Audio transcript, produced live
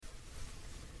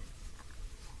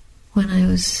When I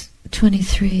was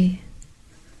 23,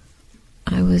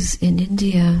 I was in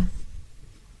India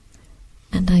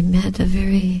and I met a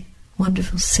very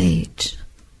wonderful sage,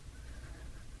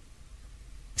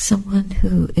 someone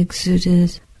who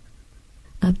exuded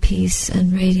a peace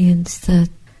and radiance that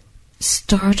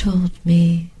startled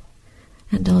me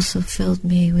and also filled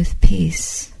me with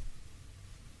peace.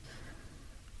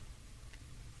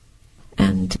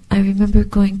 And I remember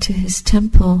going to his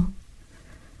temple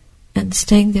and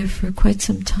staying there for quite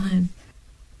some time.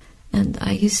 And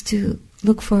I used to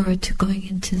look forward to going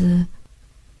into the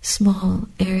small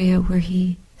area where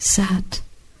he sat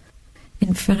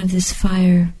in front of this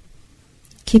fire,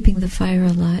 keeping the fire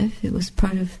alive. It was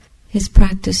part of his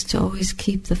practice to always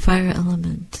keep the fire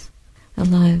element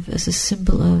alive as a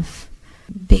symbol of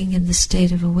being in the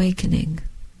state of awakening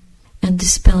and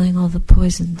dispelling all the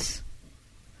poisons.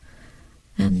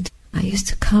 And I used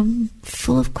to come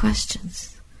full of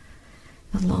questions,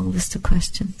 a long list of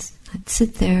questions. I'd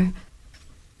sit there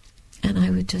and I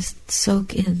would just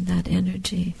soak in that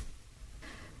energy,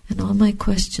 and all my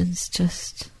questions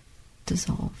just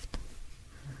dissolved.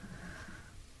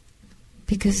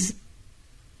 Because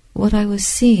what I was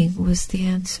seeing was the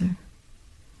answer.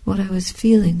 What I was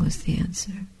feeling was the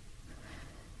answer.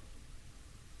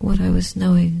 What I was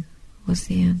knowing was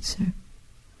the answer.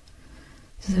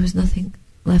 So there was nothing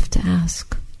left to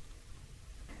ask.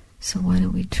 So why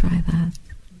don't we try that?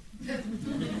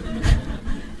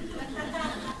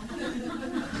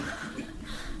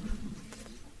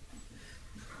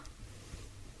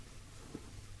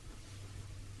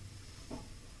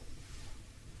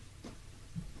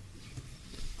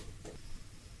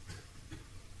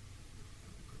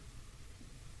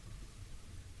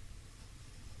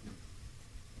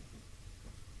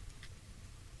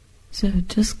 So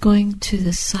just going to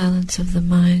the silence of the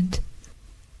mind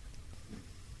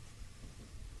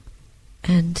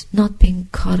and not being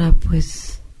caught up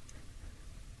with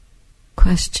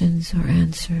questions or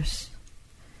answers,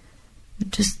 but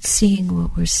just seeing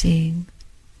what we're seeing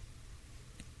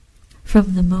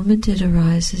from the moment it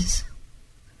arises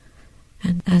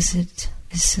and as it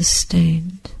is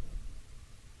sustained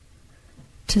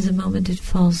to the moment it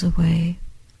falls away,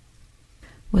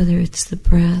 whether it's the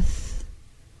breath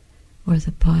or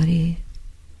the body,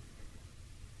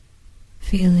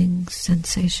 feelings,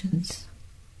 sensations,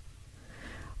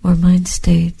 or mind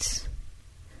states,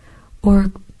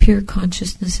 or pure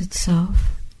consciousness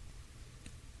itself,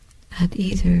 at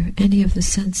either any of the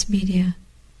sense media,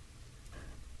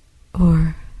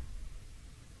 or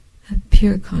a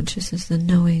pure consciousness, the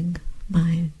knowing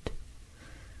mind,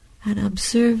 and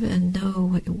observe and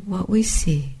know what we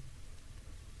see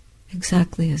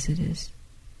exactly as it is.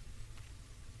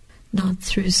 Not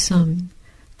through some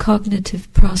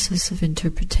cognitive process of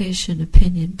interpretation,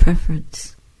 opinion,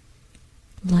 preference,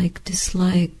 like,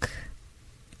 dislike,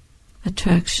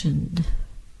 attraction,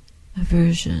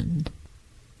 aversion,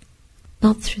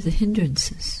 not through the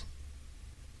hindrances,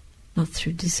 not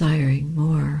through desiring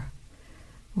more,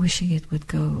 wishing it would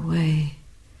go away,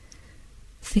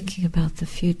 thinking about the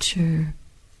future,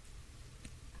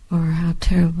 or how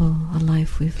terrible a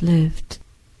life we've lived,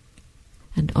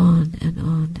 and on and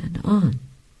on and on.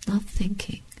 Not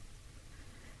thinking,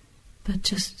 but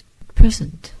just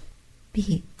present,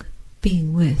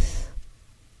 being with.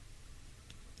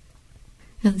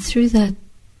 And through that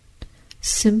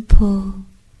simple,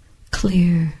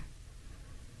 clear,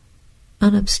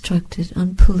 unobstructed,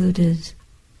 unpolluted,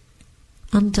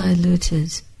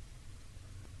 undiluted,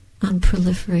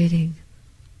 unproliferating,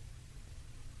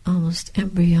 almost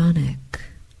embryonic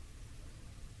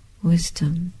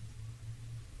wisdom,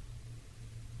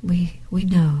 we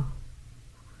know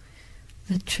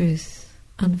the truth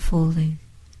unfolding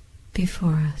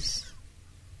before us.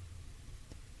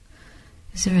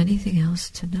 Is there anything else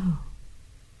to know?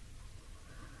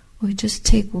 We just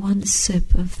take one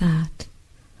sip of that,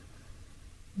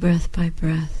 breath by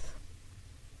breath,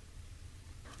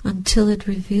 until it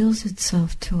reveals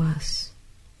itself to us.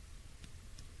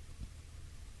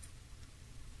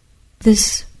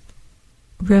 This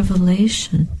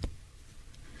revelation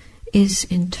is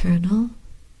internal,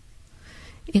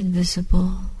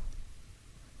 invisible,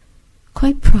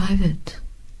 quite private,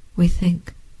 we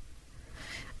think.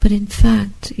 But in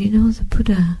fact, the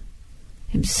Buddha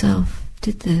himself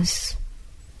did this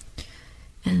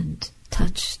and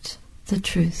touched the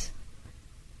truth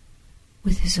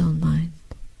with his own mind.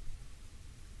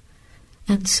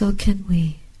 And so can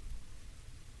we.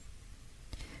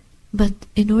 But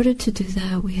in order to do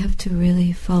that, we have to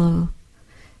really follow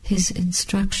his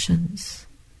instructions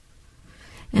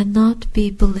and not be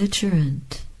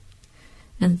belligerent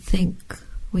and think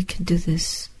we can do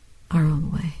this our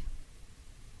own way.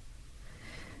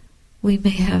 we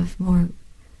may have more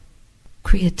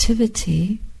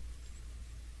creativity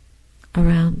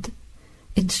around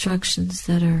instructions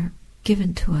that are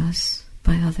given to us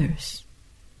by others.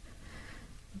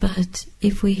 But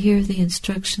if we hear the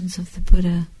instructions of the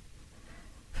Buddha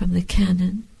from the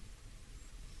canon,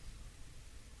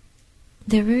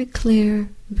 they're very clear,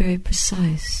 very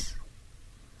precise.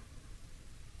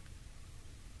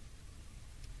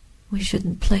 We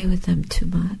shouldn't play with them too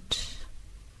much,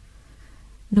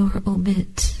 nor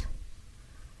omit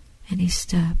any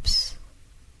steps,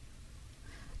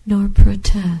 nor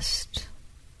protest,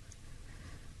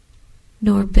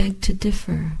 nor beg to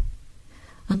differ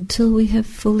until we have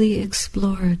fully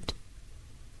explored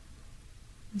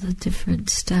the different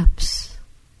steps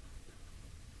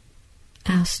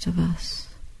asked of us,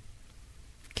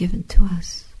 given to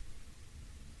us.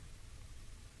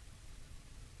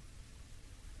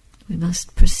 We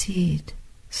must proceed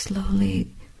slowly,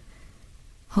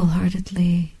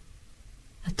 wholeheartedly,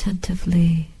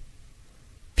 attentively,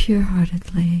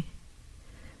 pure-heartedly,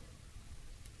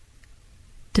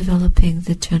 developing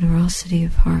the generosity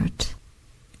of heart,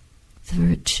 the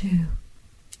virtue,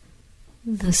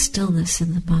 the stillness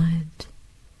in the mind,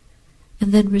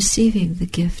 and then receiving the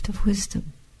gift of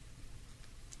wisdom,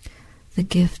 the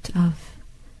gift of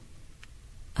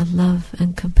a love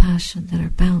and compassion that are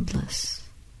boundless,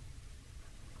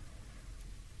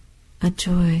 a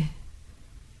joy,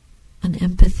 an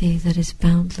empathy that is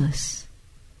boundless,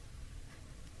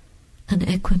 an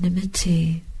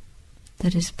equanimity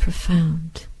that is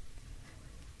profound,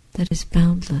 that is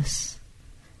boundless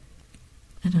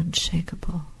and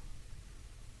unshakable.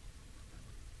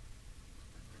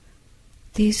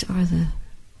 These are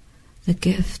the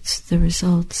gifts, the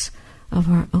results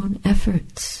of our own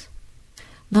efforts,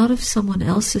 not of someone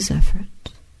else's effort,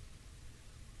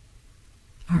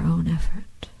 our own effort.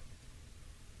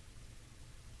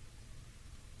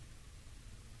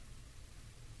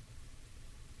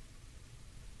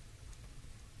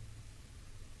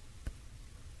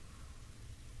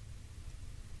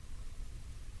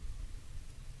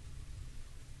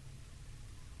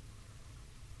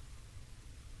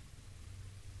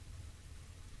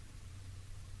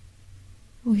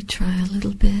 We try a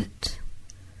little bit.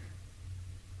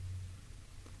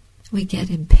 We get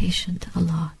impatient a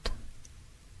lot.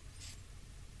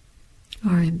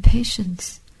 Our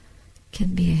impatience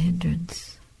can be a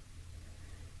hindrance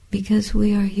because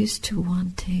we are used to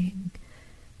wanting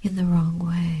in the wrong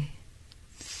way,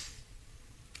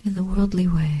 in the worldly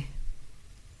way.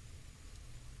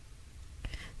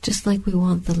 Just like we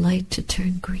want the light to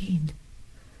turn green.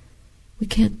 We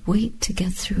can't wait to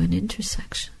get through an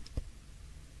intersection.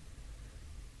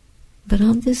 But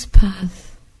on this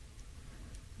path,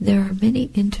 there are many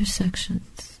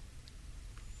intersections,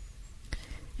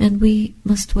 and we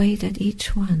must wait at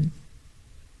each one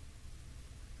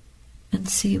and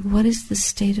see what is the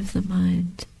state of the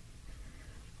mind,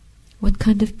 what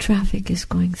kind of traffic is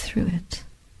going through it,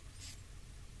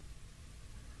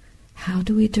 how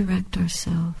do we direct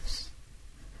ourselves,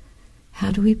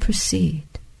 how do we proceed,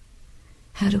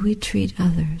 how do we treat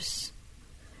others,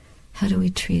 how do we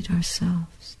treat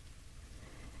ourselves.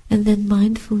 And then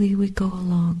mindfully we go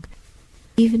along,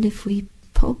 even if we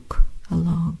poke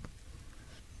along.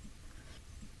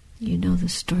 You know the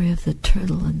story of the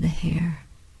turtle and the hare.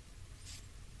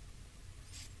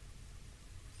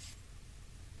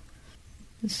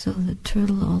 So the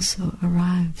turtle also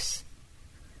arrives,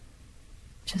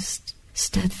 just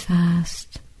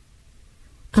steadfast,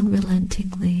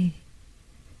 unrelentingly,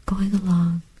 going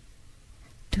along,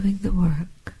 doing the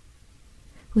work,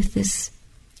 with this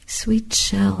sweet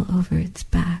shell over its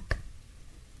back.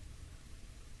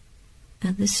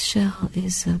 And this shell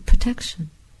is a protection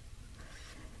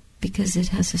because it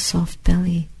has a soft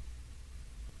belly.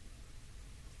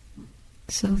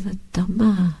 So the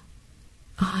Dhamma,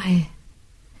 I,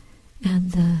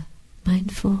 and the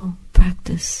mindful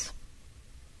practice,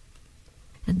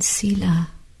 and Sila,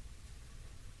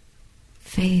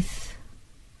 faith,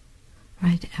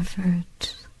 right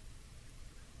effort,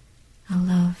 a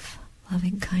love,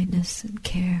 loving kindness and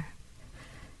care,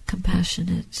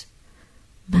 compassionate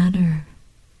manner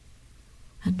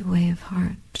and way of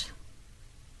heart,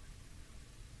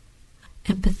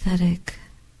 empathetic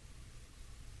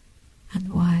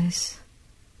and wise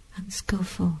and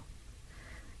skillful.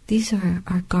 These are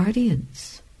our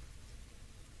guardians.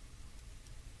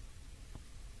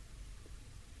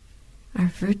 Our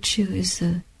virtue is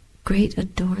a great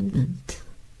adornment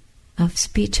of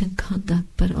speech and conduct,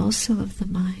 but also of the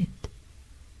mind,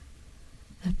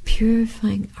 of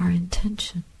purifying our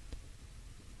intention.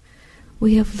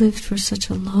 We have lived for such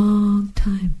a long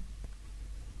time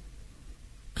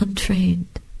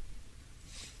untrained,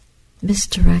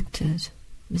 misdirected,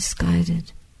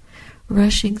 misguided,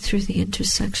 rushing through the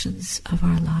intersections of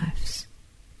our lives.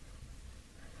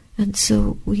 And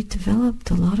so we developed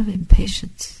a lot of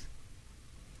impatience.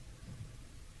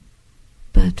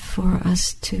 But for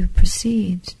us to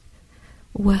proceed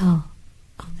well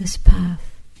on this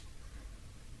path,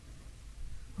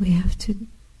 we have to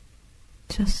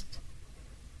just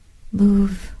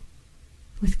move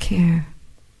with care,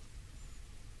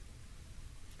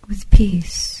 with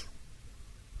peace,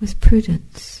 with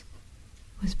prudence,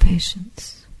 with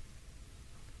patience,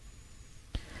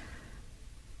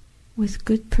 with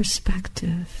good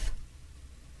perspective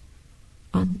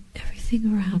on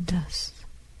everything around us.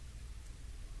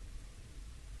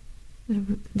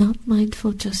 We're not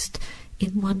mindful just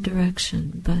in one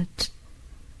direction, but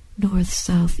north,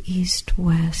 south, east,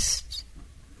 west,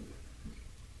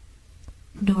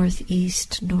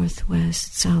 northeast,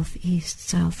 northwest, southeast,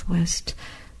 southwest,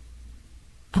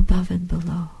 above and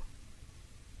below.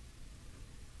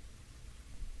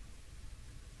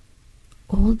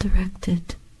 All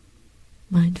directed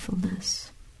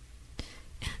mindfulness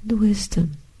and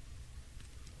wisdom,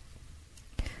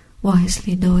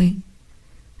 wisely knowing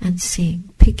and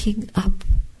seeing, picking up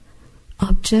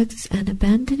objects and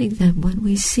abandoning them when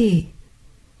we see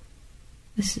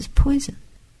this is poison.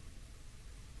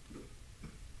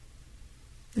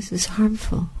 This is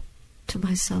harmful to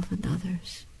myself and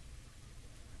others.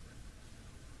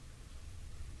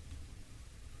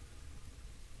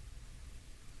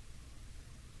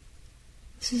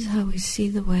 This is how we see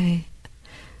the way.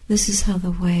 This is how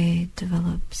the way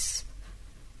develops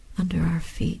under our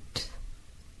feet.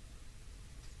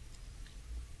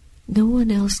 No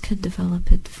one else can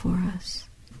develop it for us.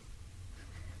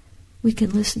 We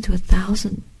can listen to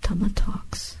 1,000 Dhamma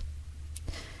talks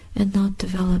and not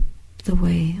develop the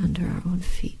way under our own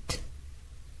feet.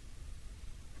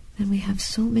 And we have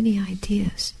so many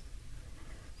ideas,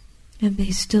 and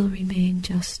they still remain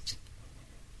just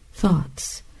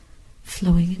thoughts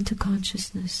flowing into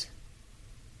consciousness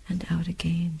and out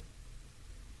again.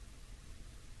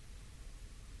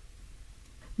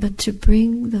 But to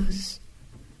bring those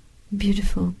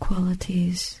beautiful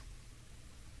qualities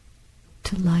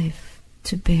to life,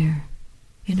 to bear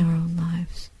in our own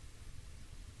lives,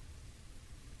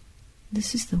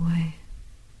 this is the way.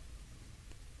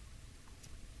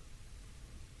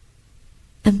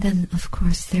 And then, of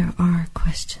course, there are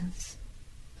questions.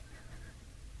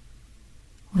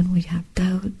 When we have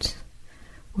doubt,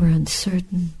 we're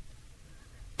uncertain,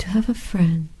 to have a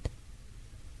friend,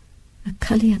 a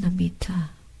kalyanamitta,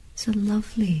 is the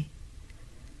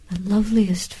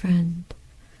loveliest friend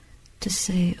to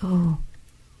say, oh,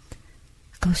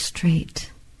 go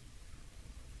straight,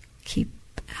 keep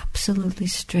absolutely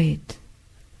straight,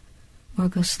 or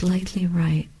go slightly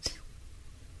right,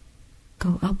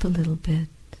 go up a little bit,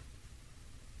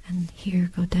 and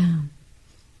here go down.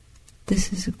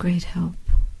 This is a great help.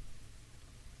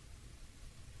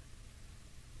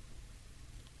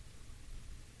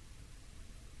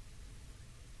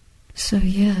 So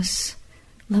yes,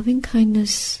 loving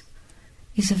kindness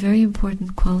is a very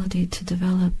important quality to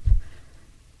develop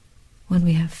when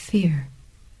we have fear.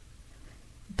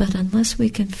 But unless we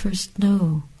can first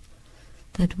know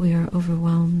that we are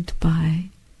overwhelmed by,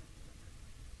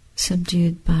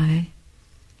 subdued by,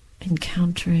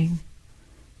 encountering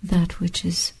that which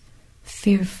is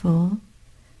fearful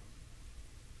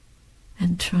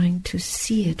and trying to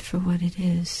see it for what it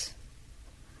is,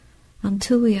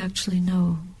 until we actually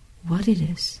know what it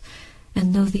is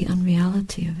and know the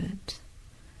unreality of it,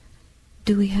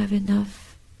 do we have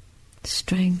enough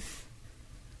strength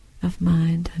of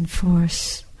mind and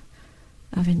force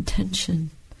of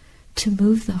intention to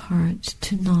move the heart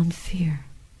to non-fear?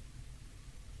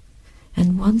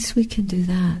 And once we can do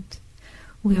that,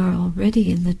 we are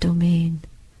already in the domain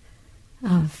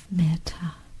of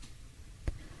metta.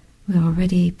 We are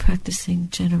already practicing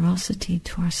generosity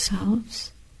to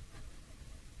ourselves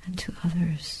and to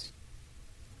others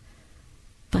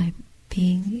by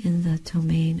being in the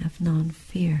domain of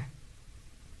non-fear,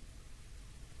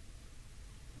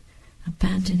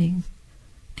 abandoning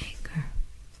anger,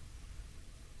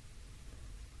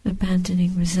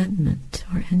 abandoning resentment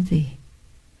or envy,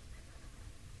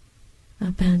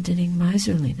 abandoning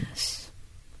miserliness,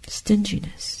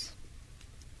 stinginess,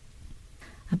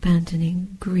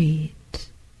 abandoning greed,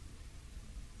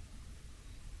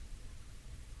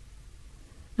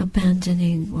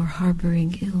 abandoning or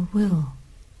harboring ill will.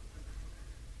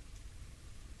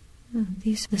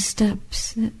 These are the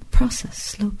steps,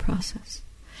 slow process.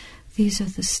 These are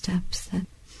the steps that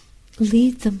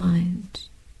lead the mind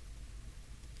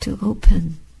to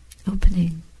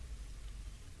opening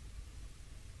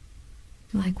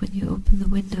like when you open the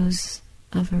windows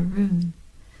of a room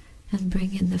and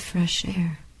bring in the fresh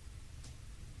air.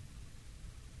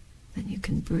 Then you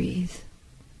can breathe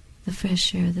the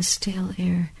fresh air, the stale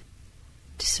air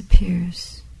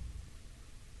disappears.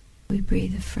 We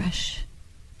breathe a fresh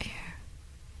air.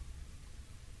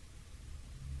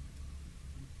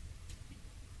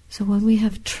 So when we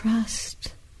have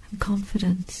trust and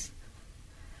confidence,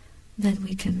 then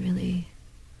we can really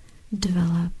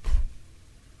develop,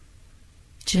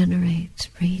 generate,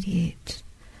 radiate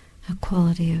a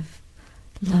quality of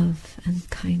love and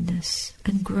kindness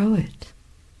and grow it.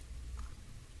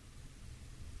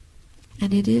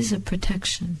 And it is a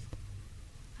protection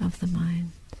of the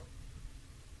mind.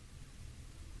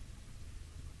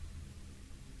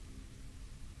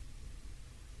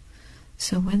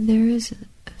 So when there is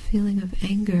a feeling of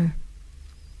anger,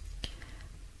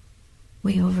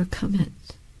 we overcome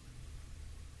it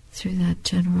through that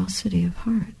generosity of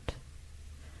heart,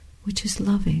 which is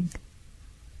loving,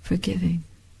 forgiving,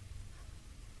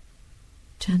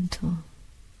 gentle.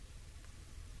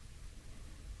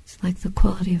 It's like the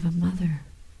quality of a mother.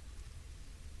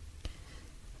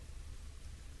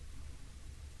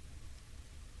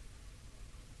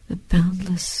 The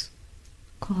boundless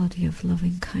quality of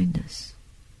loving kindness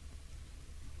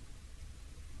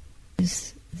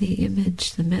is the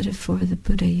image, the metaphor the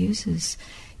Buddha uses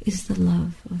is the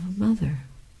love of a mother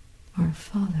or a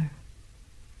father,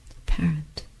 a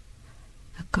parent,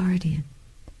 a guardian.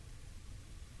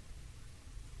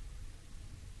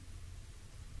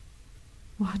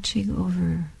 Watching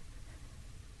over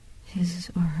his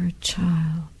or her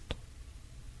child,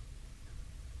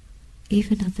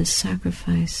 even at the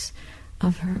sacrifice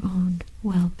of her own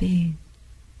well-being.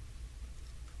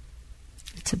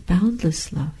 It's a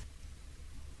boundless love.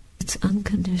 It's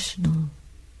unconditional.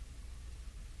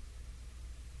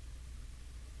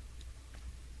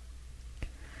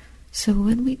 So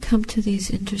when we come to these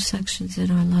intersections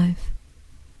in our life,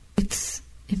 it's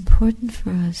important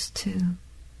for us to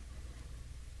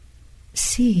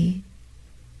see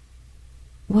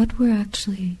what we're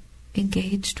actually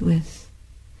engaged with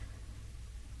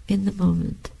in the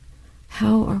moment.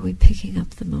 How are we picking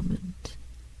up the moment?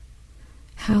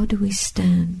 How do we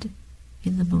stand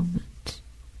in the moment?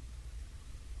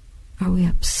 Are we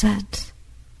upset?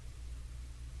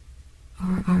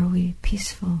 Or are we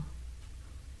peaceful?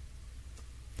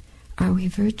 Are we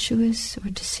virtuous or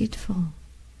deceitful?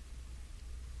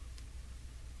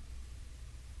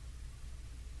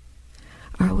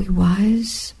 Are we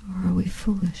wise or are we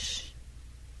foolish?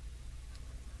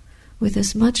 With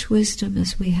as much wisdom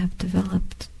as we have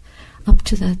developed up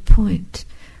to that point,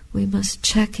 we must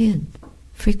check in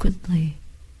frequently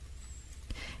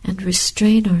and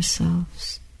restrain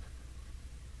ourselves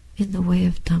in the way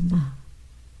of Dhamma.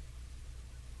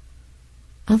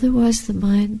 Otherwise the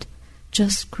mind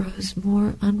just grows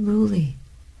more unruly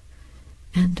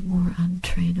and more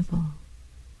untrainable,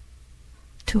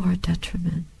 to our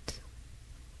detriment.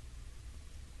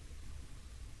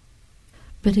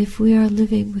 But if we are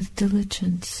living with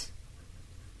diligence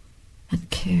and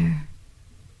care,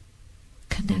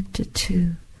 connected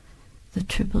to the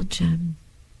Triple Gem,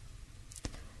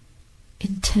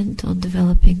 intent on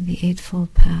developing the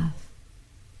Eightfold Path,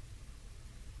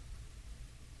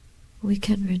 we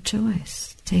can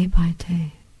rejoice day by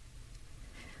day.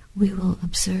 We will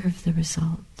observe the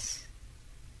results.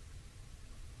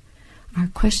 Our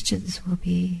questions will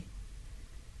be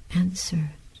answered.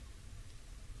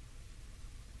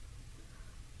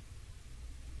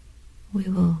 We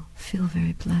will feel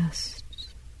very blessed.